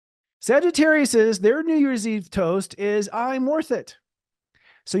Sagittarius is their New Year's Eve toast is I'm worth it.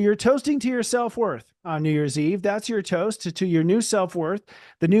 So you're toasting to your self-worth on New Year's Eve. That's your toast to your new self-worth,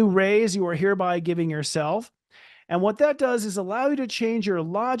 the new raise you are hereby giving yourself. And what that does is allow you to change your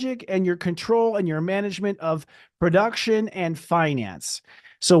logic and your control and your management of production and finance.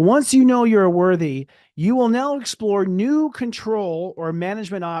 So once you know you're worthy, you will now explore new control or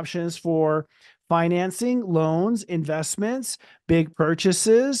management options for financing, loans, investments, big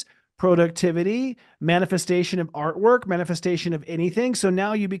purchases, productivity, manifestation of artwork, manifestation of anything. So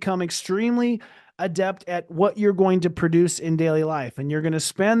now you become extremely adept at what you're going to produce in daily life. And you're going to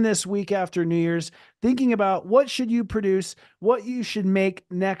spend this week after New Year's thinking about what should you produce, what you should make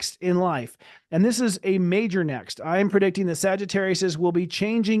next in life. And this is a major next. I am predicting that Sagittarius will be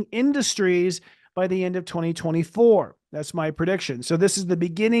changing industries by the end of 2024. That's my prediction. So this is the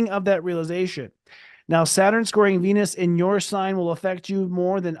beginning of that realization. Now, Saturn squaring Venus in your sign will affect you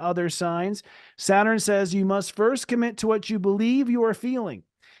more than other signs. Saturn says you must first commit to what you believe you are feeling.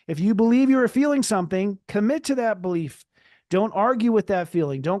 If you believe you are feeling something, commit to that belief. Don't argue with that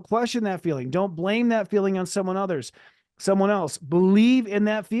feeling. Don't question that feeling. Don't blame that feeling on someone else. Believe in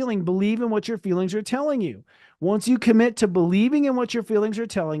that feeling. Believe in what your feelings are telling you. Once you commit to believing in what your feelings are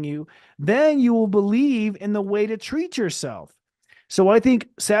telling you, then you will believe in the way to treat yourself. So I think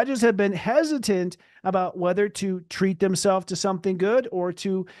Sagittarius have been hesitant about whether to treat themselves to something good or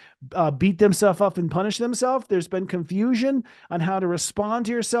to beat themselves up and punish themselves. There's been confusion on how to respond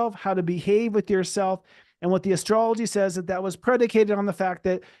to yourself, how to behave with yourself. And what the astrology says that was predicated on the fact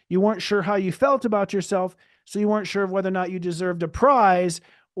that you weren't sure how you felt about yourself. So you weren't sure whether or not you deserved a prize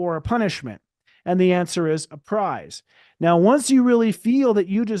or a punishment. And the answer is a prize. Now, once you really feel that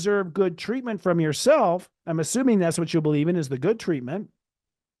you deserve good treatment from yourself, I'm assuming that's what you believe in is the good treatment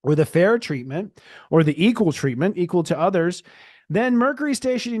or the fair treatment or the equal treatment, equal to others, then Mercury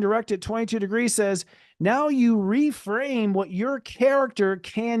stationing direct at 22 degrees says, now you reframe what your character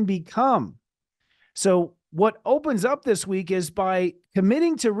can become. So what opens up this week is by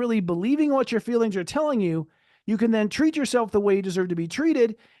committing to really believing what your feelings are telling you, you can then treat yourself the way you deserve to be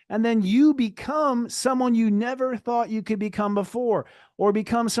treated. And then you become someone you never thought you could become before, or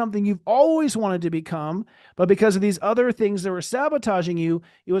become something you've always wanted to become. But because of these other things that were sabotaging you,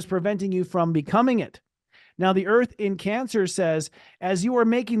 it was preventing you from becoming it. Now, the Earth in Cancer says, as you are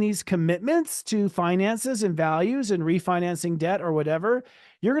making these commitments to finances and values and refinancing debt or whatever,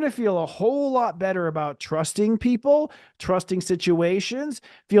 you're going to feel a whole lot better about trusting people, trusting situations,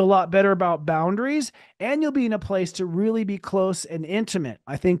 feel a lot better about boundaries, and you'll be in a place to really be close and intimate.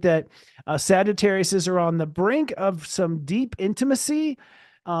 I think that Sagittarius are on the brink of some deep intimacy.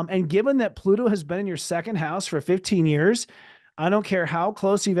 And given that Pluto has been in your second house for 15 years, I don't care how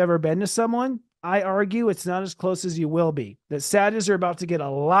close you've ever been to someone, I argue it's not as close as you will be. That Sagittarius are about to get a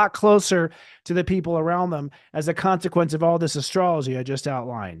lot closer to the people around them as a consequence of all this astrology I just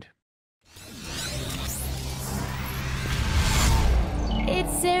outlined.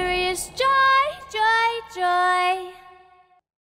 It's serious joy, joy, joy.